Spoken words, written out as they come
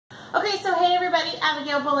Okay, so hey everybody,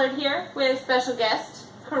 Abigail Bullard here with special guest,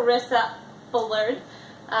 Carissa Bullard.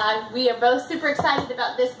 We are both super excited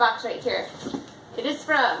about this box right here. It is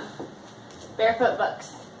from Barefoot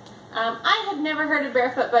Books. I had never heard of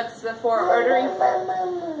Barefoot Books before ordering.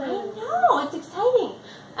 I know, it's exciting.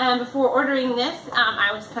 Before ordering this,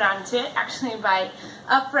 I was put onto it actually by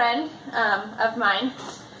a friend of mine.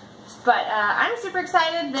 But I'm super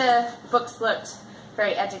excited. The books looked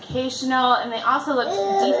very educational, and they also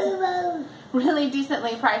looked really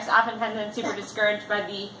decently priced. Oftentimes I'm super discouraged by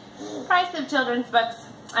the price of children's books,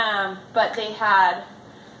 but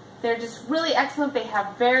they're just really excellent. They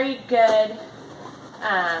have very good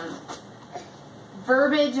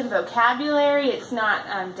verbiage and vocabulary. It's not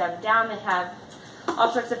dumbed down. They have all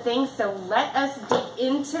sorts of things. So let us dig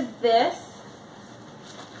into this.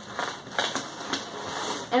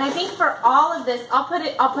 And I think for all of this, I'll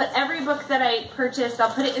put every book that I purchased,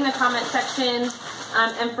 I'll put it in the comment section.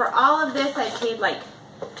 And for all of this, I paid like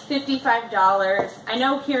 $55. I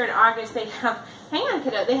know here in August they have, hang on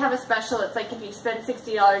kiddo, they have a special. It's like if you spend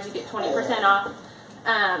 $60, you get 20% off.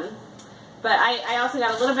 But I also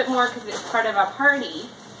got a little bit more because it's part of a party.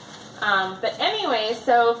 But anyway,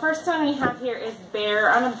 so first one we have here is Bear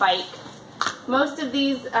on a Bike. Most of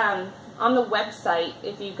these on the website,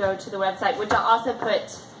 if you go to the website, which I'll also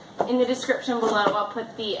put in the description below, I'll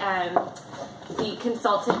put the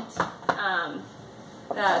consultant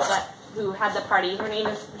who had the party. Her name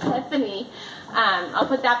is Bethany. I'll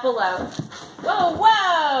put that below. Whoa,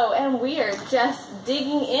 whoa! And we are just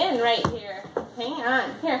digging in right here. Hang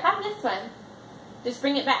on. Here, have this one. Just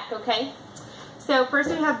bring it back, okay? So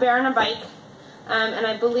first we have Bear on a Bike. And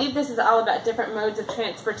I believe this is all about different modes of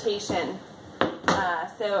transportation.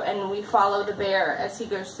 And we follow the bear as he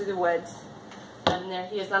goes through the woods. And there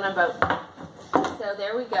he is on a boat. So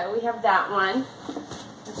there we go. We have that one.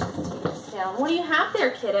 Let's just take this down. What do you have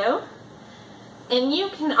there, kiddo? And you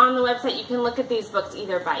can, on the website, you can look at these books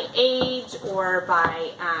either by age or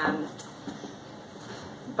by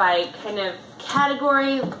kind of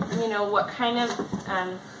category, you know, what kind of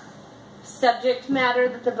subject matter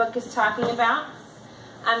that the book is talking about.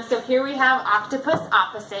 So here we have Octopus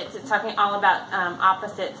Opposites. It's talking all about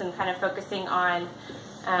opposites and kind of focusing on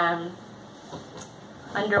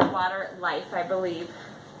underwater life, I believe.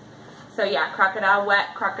 So yeah, crocodile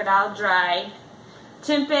wet, crocodile dry,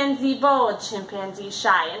 chimpanzee bold, chimpanzee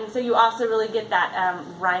shy. And so you also really get that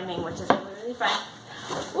rhyming, which is really, really fun.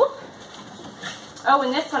 Whoop. Oh,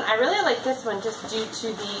 and this one, I really like this one just due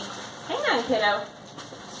to the, hang on kiddo.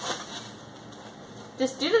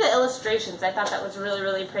 Just due to the illustrations, I thought that was really,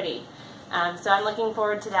 really pretty. So I'm looking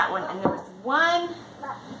forward to that one. And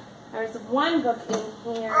there's one book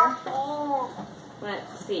in here.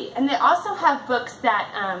 Let's see. And they also have books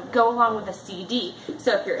that go along with a CD.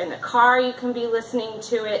 So if you're in the car, you can be listening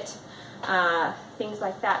to it. Things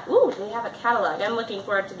like that. Ooh, they have a catalog. I'm looking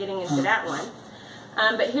forward to getting into that one.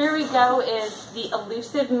 But here we go is the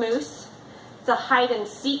Elusive Moose. It's a hide and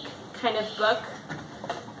seek kind of book.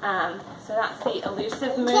 So that's the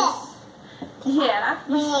Elusive Moose. Yeah.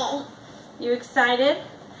 You excited?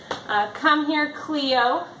 Come Here,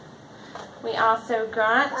 Cleo. We also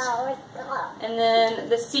got. And then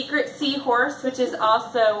The Secret Seahorse, which is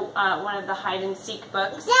also one of the hide and seek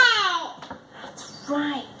books. That's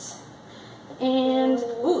right. And,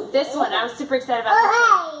 ooh, this one. I was super excited about this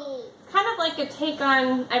one. It's kind of like a take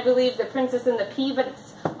on, I believe, The Princess and the Pea, but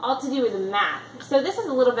it's all to do with math. So this is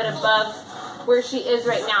a little bit above where she is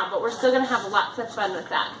right now, but we're still going to have lots of fun with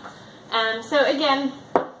that. So again,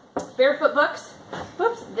 Barefoot Books.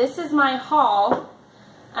 Whoops, this is my haul.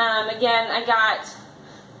 Again, I got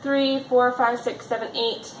 3, 4, 5, 6, 7,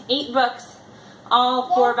 8 books,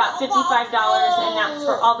 all for about $55, and that's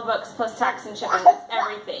for all the books plus tax and shipping. That's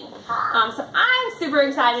everything. So I'm super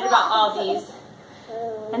excited about all these.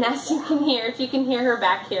 And as you can hear, if you can hear her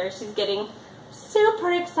back here, she's getting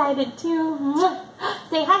super excited too.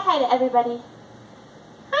 Say hi to everybody.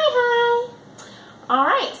 Hi.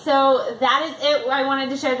 Alright, so that is it. I wanted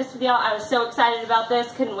to share this with y'all. I was so excited about this.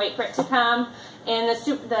 Couldn't wait for it to come. And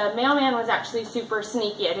the mailman was actually super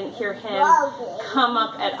sneaky. I didn't hear him come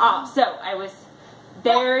up at all. So I was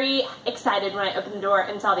very excited when I opened the door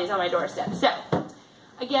and saw these on my doorstep. So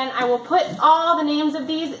again, I will put all the names of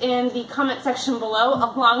these in the comment section below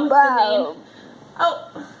along with the name.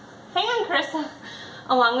 Oh, hang on, Carissa.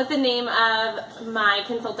 Along with the name of my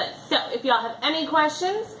consultant. So if y'all have any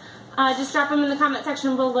questions, just drop them in the comment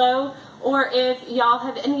section below. Or if y'all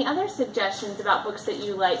have any other suggestions about books that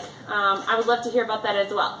you like, I would love to hear about that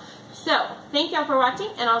as well. So thank y'all for watching,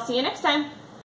 and I'll see you next time.